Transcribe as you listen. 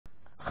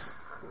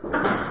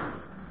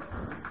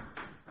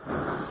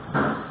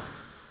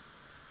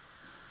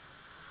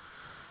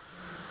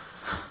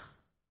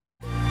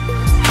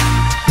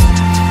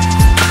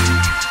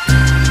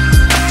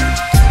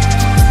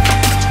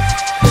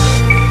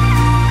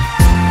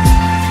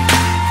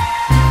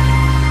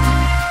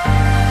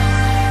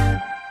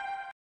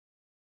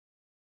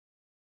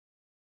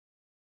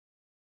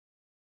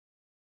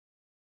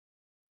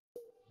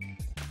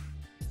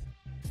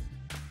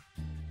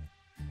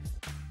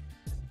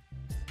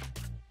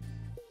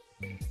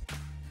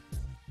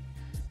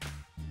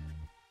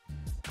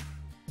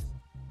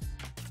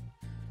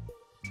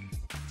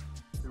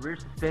rear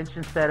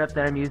suspension setup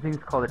that I'm using is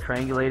called a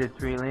triangulated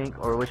 3-link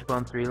or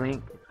wishbone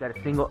 3-link. It's got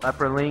a single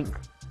upper link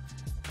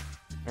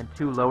and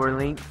 2 lower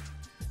links.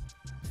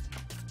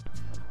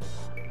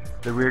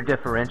 The rear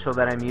differential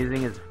that I'm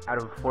using is out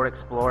of a Ford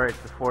Explorer.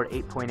 It's a Ford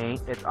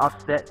 8.8. It's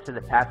offset to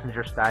the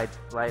passenger side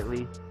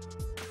slightly.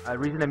 The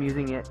reason I'm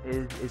using it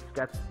is it's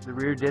got the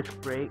rear disc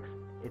brakes.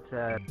 It's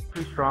a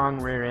pretty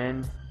strong rear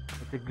end.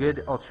 It's a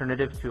good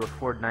alternative to a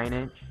Ford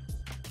 9-inch,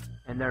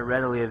 and they're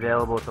readily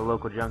available at the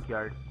local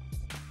junkyard.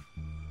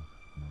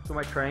 So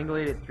my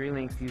triangulated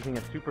 3-links using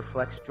a super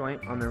flex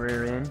joint on the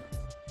rear end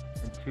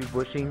and 2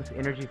 bushings,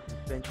 energy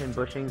suspension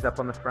bushings up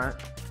on the front.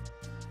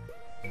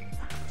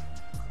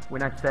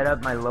 When I set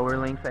up my lower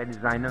links, I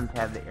designed them to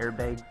have the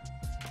airbags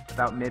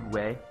about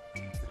midway.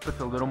 This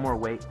puts a little more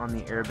weight on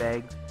the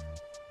airbags,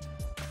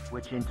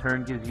 which in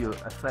turn gives you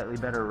a slightly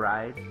better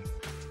ride.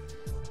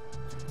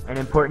 An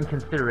important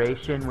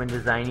consideration when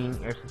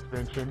designing air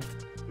suspension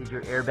is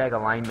your airbag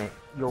alignment.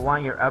 You'll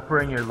want your upper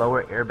and your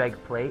lower airbag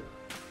plate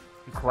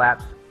to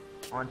collapse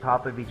on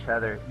top of each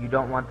other. You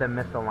don't want them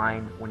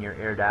misaligned when you're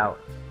aired out.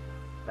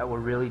 That will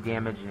really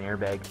damage an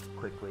airbag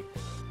quickly.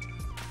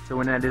 So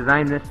when I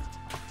designed this,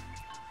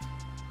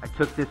 I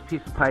took this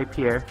piece of pipe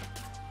here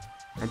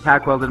and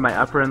tack welded my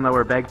upper and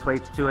lower bag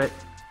plates to it,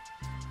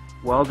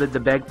 welded the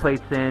bag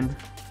plates in,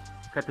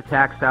 cut the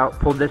tacks out,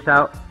 pulled this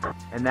out,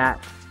 and that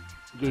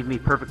gave me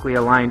perfectly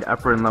aligned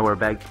upper and lower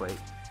bag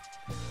plates.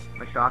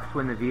 My shocks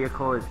when the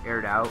vehicle is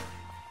aired out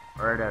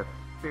are at a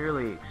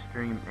fairly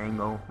extreme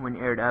angle. When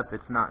aired up,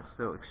 it's not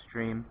so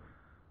extreme.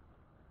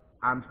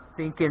 I'm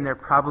thinking they're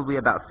probably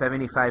about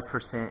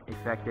 75%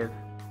 effective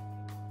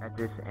at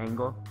this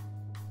angle.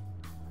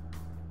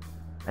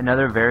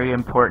 Another very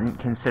important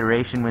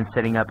consideration when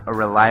setting up a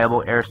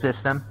reliable air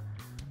system: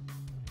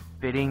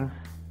 fittings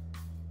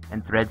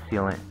and thread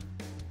sealant.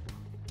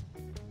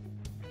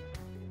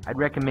 I'd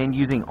recommend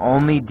using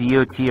only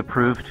DOT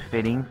approved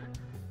fittings.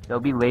 They'll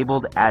be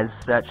labeled as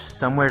such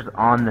somewhere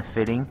on the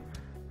fitting.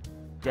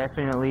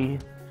 Definitely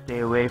stay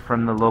away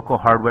from the local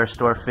hardware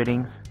store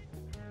fittings.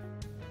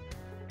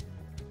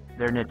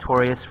 They're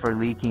notorious for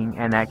leaking,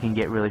 and that can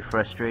get really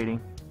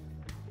frustrating.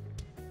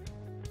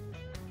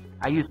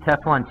 I use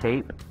Teflon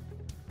tape.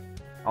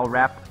 I'll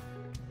wrap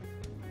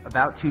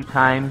about 2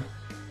 times,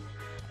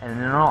 and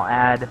then I'll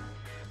add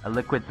a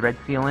liquid thread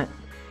sealant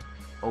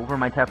over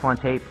my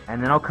Teflon tape,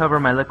 and then I'll cover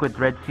my liquid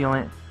thread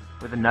sealant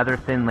with another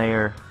thin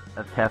layer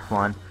of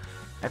Teflon.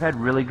 I've had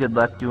really good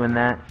luck doing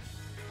that,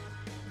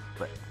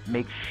 but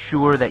make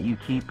sure that you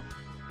keep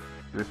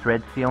your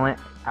thread sealant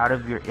out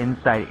of your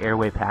inside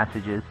airway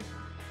passages.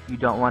 You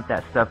don't want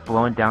that stuff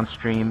blowing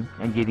downstream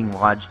and getting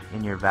lodged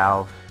in your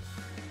valves.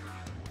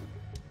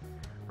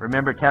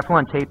 Remember,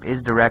 Teflon tape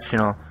is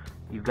directional.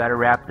 You've got to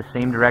wrap the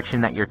same direction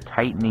that you're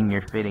tightening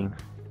your fittings.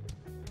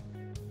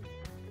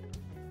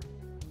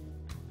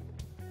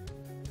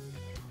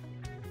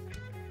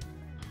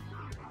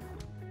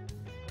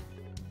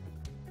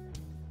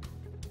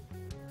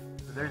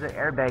 So there's an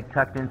airbag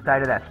tucked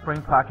inside of that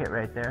spring pocket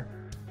right there.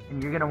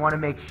 And you're going to want to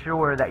make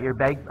sure that your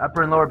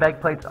upper and lower bag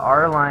plates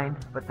are aligned,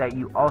 but that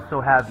you also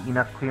have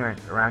enough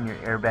clearance around your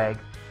airbag.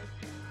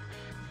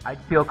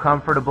 I'd feel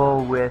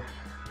comfortable with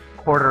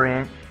 1/4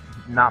 inch,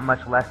 not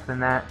much less than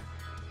that,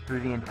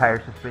 through the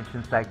entire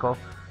suspension cycle.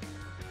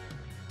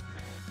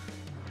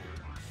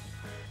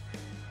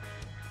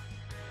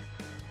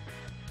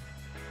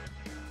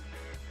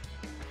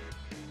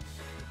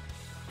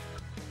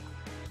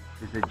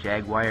 This is a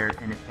Jaguar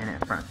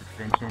independent front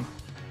suspension.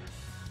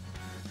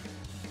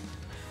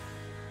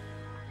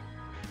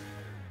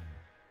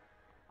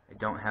 I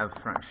don't have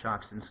front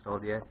shocks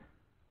installed yet.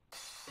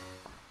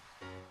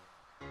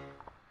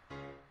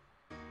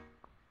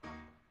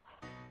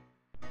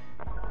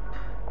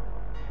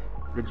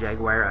 The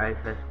Jaguar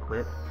IFS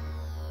clip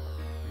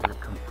is a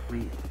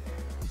complete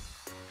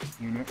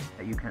unit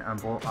that you can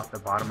unbolt off the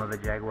bottom of a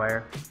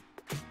Jaguar.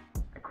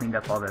 I cleaned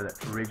up all the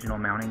original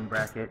mounting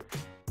brackets,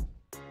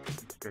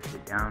 stripped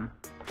it down.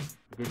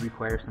 It did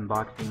require some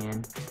boxing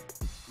in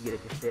to get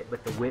it to fit,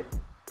 but the width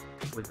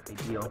was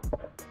ideal.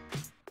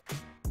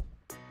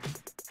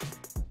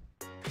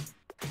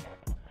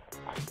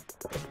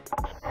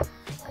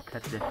 I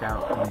cut this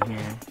out in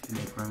here to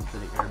make room for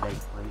the airbag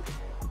plate,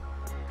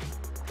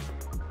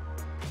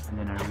 and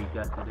then I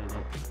regutted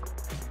it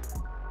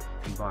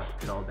and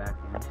boxed it all back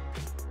in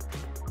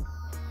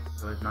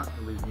so as not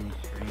to lose any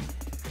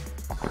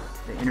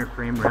strength. The inner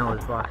frame rail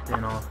is boxed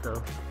in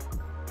also.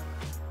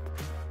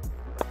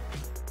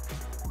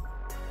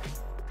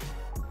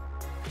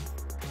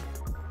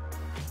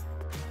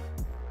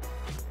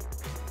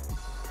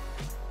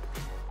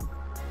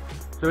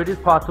 So it is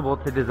possible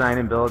to design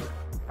and build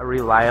a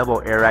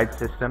reliable air ride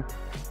system.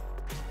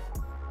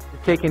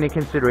 Just take into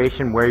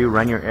consideration where you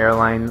run your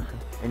airlines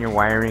and your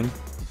wiring,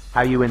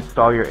 how you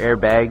install your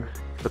airbags,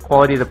 the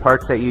quality of the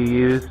parts that you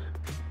use,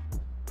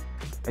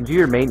 and do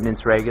your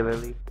maintenance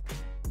regularly.